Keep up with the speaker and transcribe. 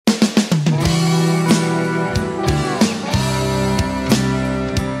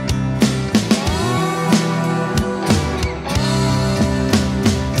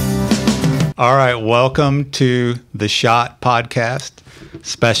All right, welcome to the Shot Podcast.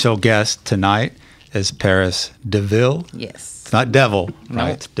 Special guest tonight is Paris DeVille. Yes. It's not Devil, right? No,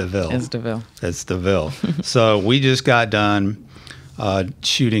 It's DeVille. It's DeVille. It's DeVille. So we just got done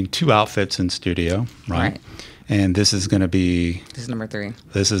shooting 2 outfits in studio, right? And this is going to be... This is number 3.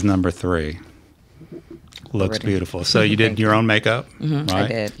 This is number 3. Looks Already. beautiful. So you did your own makeup, right? I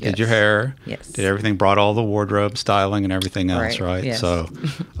did, Did your hair. Yes. Did everything, brought all the wardrobe, styling, and everything else, right? Yes. So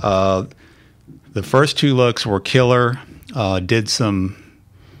the first 2 looks were killer. Did some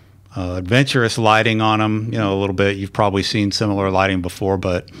adventurous lighting on them, a little bit. You've probably seen similar lighting before,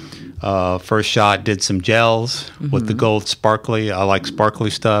 but first shot did some gels with the gold sparkly. I like sparkly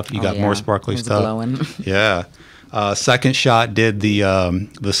stuff. You got more sparkly stuff. Glowing. Yeah. Second shot did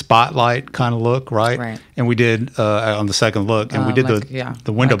the spotlight kind of look, right? Right. And we did on the second look, and we did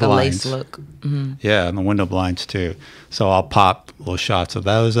the window blinds. A lace look. Yeah, and the window blinds too. So I'll pop little shots of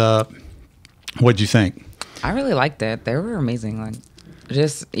those up. What'd you think? I really liked it. They were amazing. Like,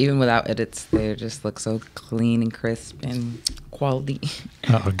 just even without edits, they just look so clean and crisp and quality.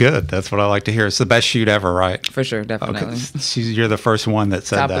 Oh, good. That's what I like to hear. It's the best shoot ever, right? For sure, definitely. Okay. You're the first one that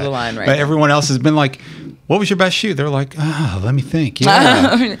said Top that. of the line, right? But everyone else has been like, "What was your best shoot?" They're like, let me think."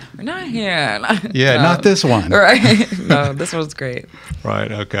 Yeah, We're not here. not this one. Right? No, this one's great.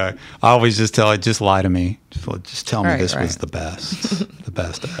 Right. Okay. I always just just lie to me. Just tell me this was Right. the best, the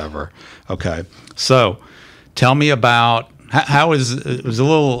best ever. Okay. So, tell me about how is it was a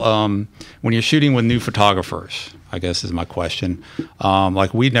little when you're shooting with new photographers. I guess is my question.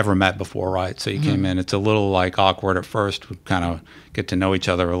 Like we'd never met before, right? So you came in. It's a little like awkward at first. We kind of get to know each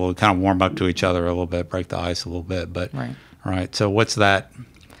other a little, kind of warm up to each other a little bit, break the ice a little bit. But right. So what's that?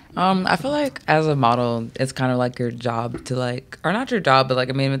 I feel like as a model, it's kind of like your job to or not your job, but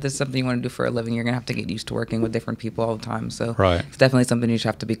if this is something you want to do for a living, you're going to have to get used to working with different people all the time. So it's definitely something you should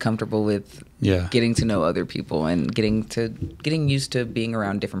have to be comfortable with getting to know other people and getting used to being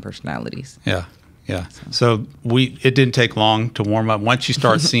around different personalities. Yeah. Yeah. So it didn't take long to warm up. Once you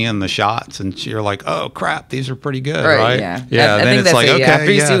start seeing the shots and you're like, oh crap, these are pretty good, right? Yeah. Yeah. I then think it's like, okay.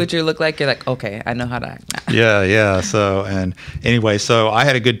 After you see what you look like, you're like, okay, I know how to act now. Yeah. So, and anyway, so I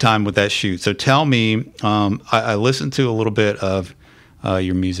had a good time with that shoot. So tell me, I listened to a little bit of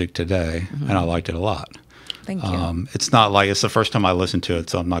your music today and I liked it a lot. Thank you. It's not like it's the first time I listened to it,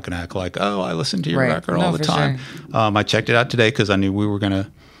 so I'm not going to act like, oh, I listen to your record all the time. Sure. I checked it out today because I knew we were going to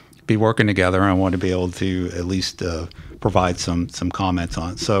be working together and I wanted to be able to at least provide some comments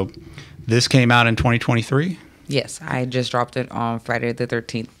on it. So this came out in 2023? Yes, I just dropped it on Friday the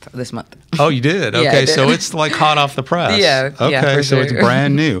 13th this month. Oh, you did? Okay, I did. So it's like hot off the press. Yeah. Okay, for so sure. it's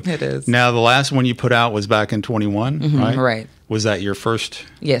brand new. It is. Now, the last one you put out was back in 21, right? Right. Was that your first?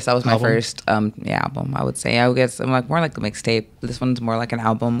 Yes, that was my album? First album, I would say. I guess I'm more like the mixtape. This one's more like an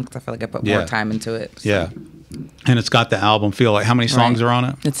album because I feel like I put more time into it. So. Yeah. And it's got the album feel. Like how many songs are on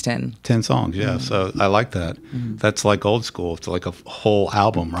it? It's 10. 10 songs, yeah. So I like that. That's like old school. It's like a whole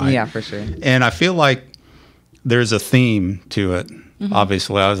album, right? Yeah, for sure. And I feel like there's a theme to it.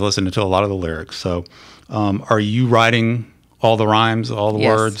 Obviously, I was listening to a lot of the lyrics. So are you writing all the rhymes, all the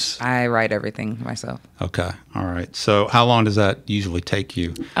words? I write everything myself. Okay. All right. So how long does that usually take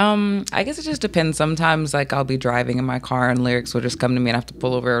you? I guess it just depends. Sometimes I'll be driving in my car and lyrics will just come to me and I have to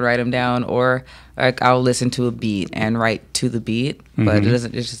pull over and write them down, or I'll listen to a beat and write to the beat. But it's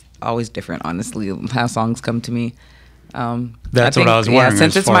just always different, honestly, how songs come to me. That's what I was wondering. Yeah,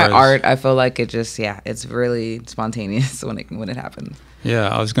 since it's my art, I feel like it's really spontaneous when it happens. Yeah,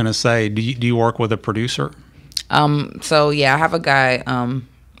 I was going to say, do you work with a producer? So yeah, I have a guy,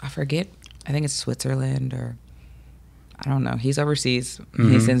 I forget, I think it's Switzerland or I don't know. He's overseas.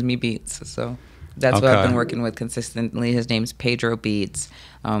 He sends me beats. So that's what I've been working with consistently. His name's Pedro Beats,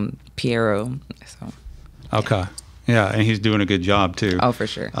 Piero. So. Okay. Yeah, and he's doing a good job too. Oh, for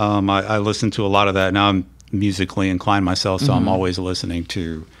sure. I listen to a lot of that. Now I'm musically inclined myself, so I'm always listening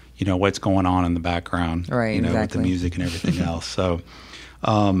to, what's going on in the background, right? With the music and everything else. So,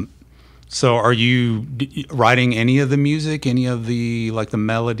 so are you writing any of the music, any of the the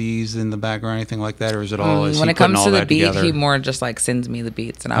melodies in the background, anything like that, or is it all? When it comes to the beat, he more just sends me the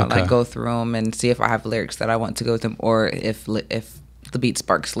beats, and I'll go through them and see if I have lyrics that I want to go with them, or if the beat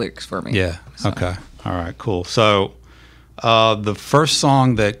sparks lyrics for me. Yeah. So. Okay. All right. Cool. So, the first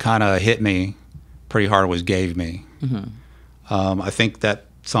song that kind of hit me pretty hard was "Gave Me." I think that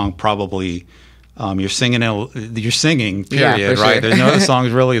song probably you're singing period, right? Sure. There's no other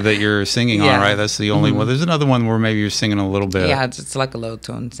songs really that you're singing on, right? That's the only one. There's another one where maybe you're singing a little bit. Yeah, it's like a low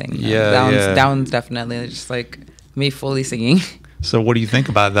tone singing. Yeah, that one's definitely just me fully singing. So what do you think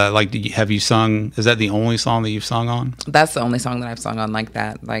about that? Like, have you sung? Is that the only song that you've sung on? That's the only song that I've sung on like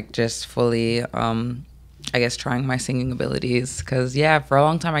that. Like just fully, I guess, trying my singing abilities. Because, yeah, for a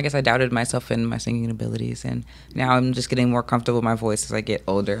long time, I guess I doubted myself and my singing abilities. And now I'm just getting more comfortable with my voice as I get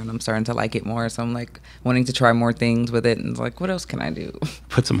older. And I'm starting to like it more. So I'm, like, wanting to try more things with it. And it's like, what else can I do?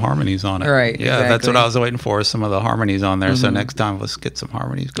 Put some harmonies on it. Right, Yeah, exactly. That's what I was waiting for, some of the harmonies on there. So next time, let's get some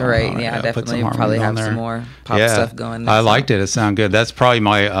harmonies going right, on. Yeah, definitely. Probably have some more pop stuff going. I liked it. It sounded good. That's probably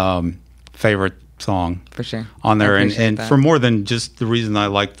my favorite song for sure on there, and for more than just the reason I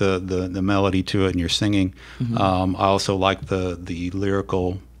like the melody to it and your singing, I also like the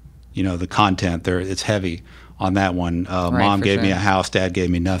lyrical, the content there. It's heavy on that one. Mom gave me a house, Dad gave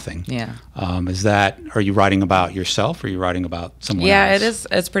me nothing. Yeah. Are you writing about yourself, or are you writing about someone else? Yeah, it is.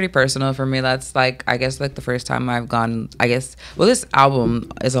 It's pretty personal for me. That's like, I guess, like the first time I've gone, this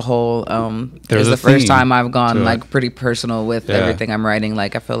album as a whole is the first time I've gone like pretty personal with everything I'm writing.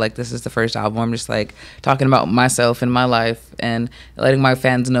 Like, I feel like this is the first album I'm just like talking about myself and my life and letting my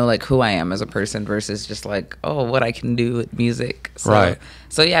fans know like who I am as a person versus just like, oh, what I can do with music.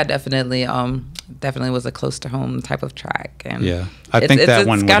 So yeah, definitely was a close to home type of track. And yeah, I think that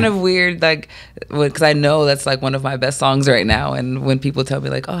one it's kind of weird, like, because I know that's like one of my best songs right now. And when people tell me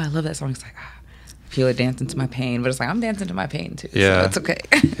like, oh, I love that song, it's like, I feel like dancing to my pain, but it's like I'm dancing to my pain too. Yeah, so it's okay.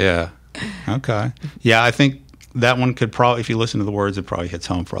 Yeah, okay. Yeah, I think that one could probably, if you listen to the words, it probably hits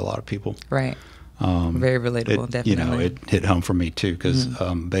home for a lot of people. Right. Very relatable, definitely. It hit home for me too, because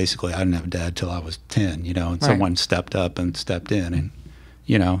basically I didn't have a dad till I was 10. And someone stepped up and stepped in, and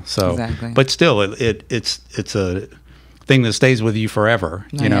so. Exactly. But still, it's a thing that stays with you forever.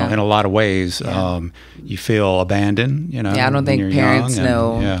 In a lot of ways. Yeah. You feel abandoned. Yeah, I don't think parents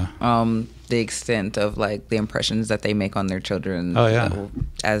know the extent of like the impressions that they make on their children. Oh yeah.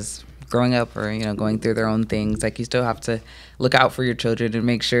 As growing up or going through their own things, like you still have to look out for your children and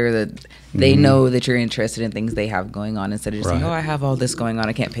make sure that they know that you're interested in things they have going on, instead of just saying, oh, I have all this going on,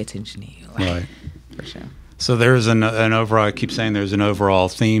 I can't pay attention to you. Right. For sure. So there's an overall, I keep saying there's an overall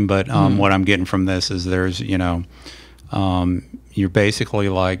theme, but what I'm getting from this is there's you're basically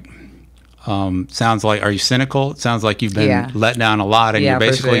like, sounds like, are you cynical? It sounds like you've been let down a lot, and you're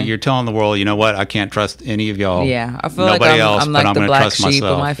basically you're telling the world, you know what, I can't trust any of y'all. Yeah, I feel like I'm like the black sheep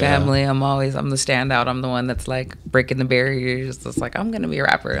of my family. I'm the standout. I'm the one that's like breaking the barriers. It's like, I'm gonna be a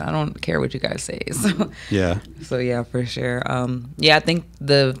rapper. I don't care what you guys say. So yeah. So yeah, for sure. I think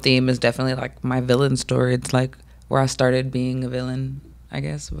the theme is definitely like my villain story. It's like where I started being a villain, I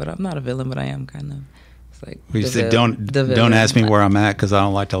guess, but I'm not a villain, but I am kind of. Like, you said, don't ask me where I'm at, because I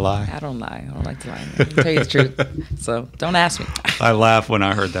don't like to lie. I don't lie. I don't like to lie. I can tell you the truth. So don't ask me. I laughed when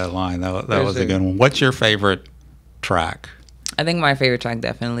I heard that line. That was a good one. What's your favorite track? I think my favorite track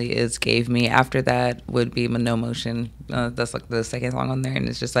definitely is Gave Me. After that would be No Motion. That's like the second song on there. And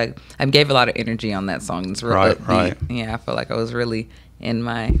it's just like, I gave a lot of energy on that song. It's real upbeat. Right. Yeah, I feel like I was really in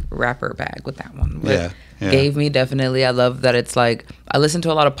my rapper bag with that one. But Gave Me, definitely. I love that it's like, I listened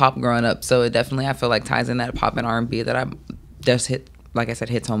to a lot of pop growing up, so it definitely, I feel like, ties in that pop and R&B that I just like I said,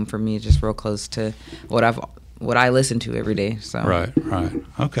 hits home for me, just real close to what I listen to every day. So Right.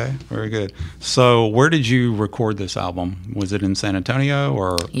 Okay, very good. So where did you record this album? Was it in San Antonio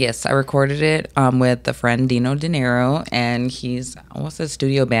or? Yes, I recorded it with a friend, Dino De Niro, and he's,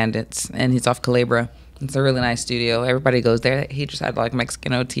 Studio Bandits, and he's off Culebra. It's a really nice studio. Everybody goes there. He just had like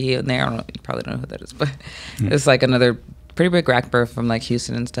Mexican OT in there. I don't know. You probably don't know who that is, but it's like another pretty big rapper from like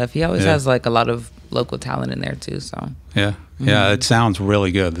Houston and stuff. He always has like a lot of local talent in there too. So yeah, it sounds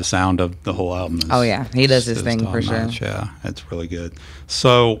really good. The sound of the whole album is, he does his thing for sure. Yeah, it's really good.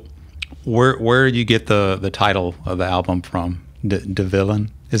 So where did you get the title of the album from? De Villain?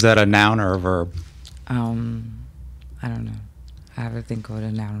 Is that a noun or a verb? I don't know. I have to think of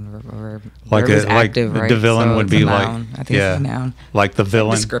a noun or verb. Like active, right? The villain so would be like, I think it's a noun. Like the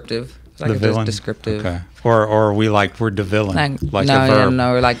villain. Descriptive. It's like the villain. Descriptive. Okay. Or are we like, we're the villain? Like no, a verb.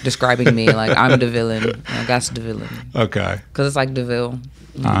 No, like describing me. Like I'm the villain. Like that's the villain. Okay. Because it's like DeVille.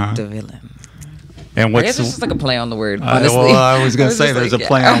 The villain. And I guess it's just like a play on the word, honestly. Well, I was going to say there's a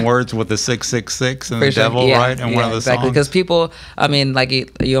play on words with the 666 and the devil, right? And one of the exactly. songs. Because people, I mean, like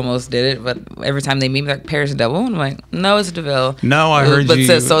you almost did it, but every time they meet me, like Paris Devil, I'm like, no, it's DeVille. No, I heard you.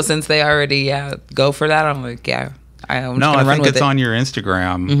 But so since they already go for that, I'm like, I'm no, I think it's on your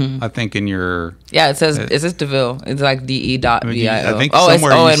Instagram. I think in your it says it says DeVille. It's like DE.VIL. I think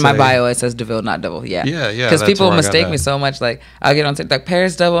in my bio it says DeVille, not Devil. Yeah. Because people mistake me so much. Like I'll get on TikTok,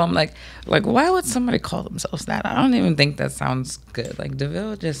 Paris Devil. I'm like why would somebody call themselves that? I don't even think that sounds good. Like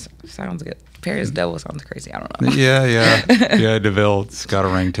DeVille just sounds good. Paris Devil sounds crazy. I don't know. Yeah, DeVille. It's got a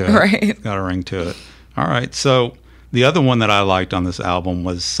ring to it. Right. It's got a ring to it. All right, so The other one that I liked on this album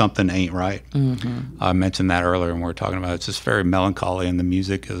was Something Ain't Right. I mentioned that earlier when we were talking about it. It's just very melancholy, and the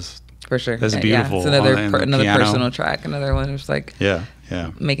music is for sure. It's beautiful. It's another personal track. Another one was like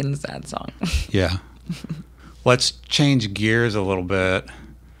making a sad song. Yeah. Let's change gears a little bit.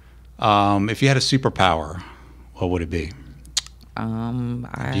 If you had a superpower, what would it be?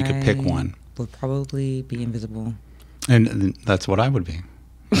 If you could pick one. Would probably be invisible. And that's what I would be.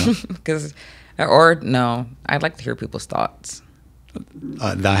 Because, no, I'd like to hear people's thoughts.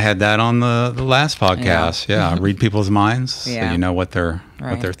 I had that on the last podcast. Yeah, read people's minds, so you know what they're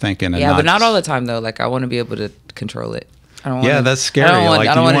thinking. And but not all the time though. Like I want to be able to control it. That's scary.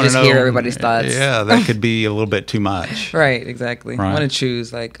 I don't want to just hear everybody's thoughts. Yeah, that could be a little bit too much. Right, exactly. Right. I want to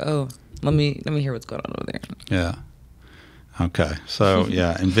choose like, let me hear what's going on over there. Yeah. Okay. So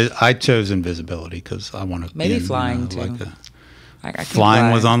I chose invisibility because I want to maybe flying too. Like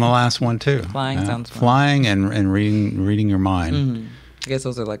flying was on the last one too. Flying sounds fun. Flying and reading your mind. Mm-hmm. I guess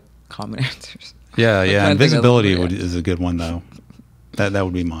those are like common answers. Yeah. Invisibility is a good one though. That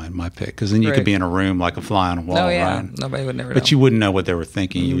would be my pick, because then you could be in a room like a fly on a wall, right? Nobody would never know. But you wouldn't know what they were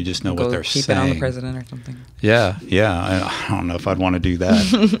thinking. You would just know what they're saying. Keep it on the president or something. Yeah. I don't know if I'd want to do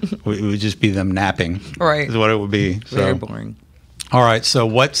that. It would just be them napping. Right. Is what it would be. Very boring. All right. So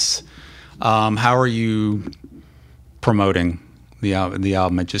how are you promoting the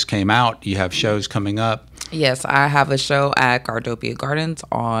album? It just came out. You have shows coming up. Yes, I have a show at Gardopia Gardens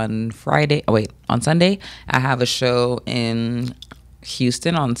on Sunday. I have a show in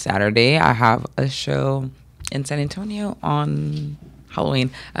Houston on Saturday. I have a show in San Antonio on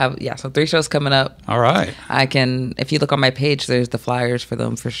Halloween. So 3 shows coming up. All right. If you look on my page, there's the flyers for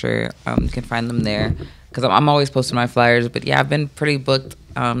them for sure. You can find them there because I'm always posting my flyers. But I've been pretty booked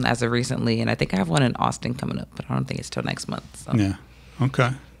as of recently, and I think I have one in Austin coming up, but I don't think it's till next month. So. Yeah. Okay.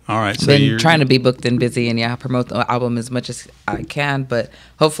 All right. So been trying to be booked and busy, and promote the album as much as I can. But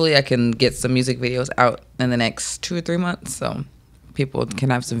hopefully, I can get some music videos out in the next 2 or 3 months, so people can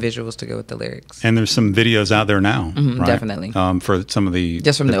have some visuals to go with the lyrics. And there's some videos out there now, right? Definitely. For some of the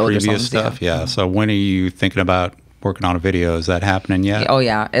just from the older previous songs, stuff. Yeah. So when are you thinking about working on a video? Is that happening yet? Oh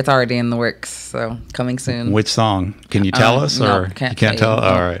yeah, it's already in the works. So coming soon. Which song? Can you tell us, or you can't tell? No.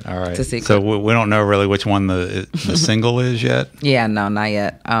 All right. It's a secret. So we don't know really which one the single is yet. Yeah, no, not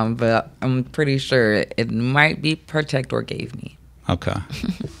yet. But I'm pretty sure it might be "Protect" or "Gave Me." Okay.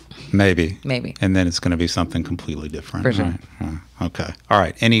 Maybe. And then it's going to be something completely different. For sure. Right? Okay. All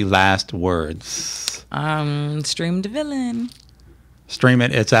right. Any last words? Stream the Villain. Stream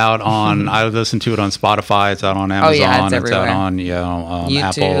it. It's out on. I listened to it on Spotify. It's out on Amazon. Oh yeah, it's everywhere. Out on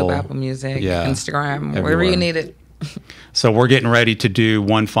YouTube, Apple Music, Instagram, wherever you need it. So we're getting ready to do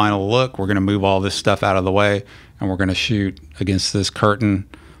one final look. We're going to move all this stuff out of the way, and we're going to shoot against this curtain.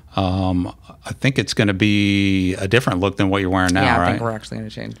 I think it's going to be a different look than what you're wearing now, right? Yeah, I think we're actually going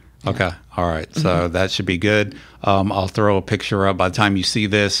to change. Okay. All right. So that should be good. I'll throw a picture up. By the time you see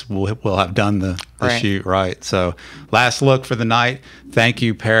this, we'll have done the shoot, right? So last look for the night. Thank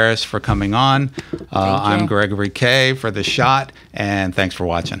you, Paris, for coming on. I'm Gregory K for The Shot, and thanks for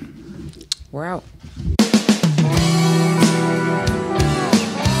watching. We're out.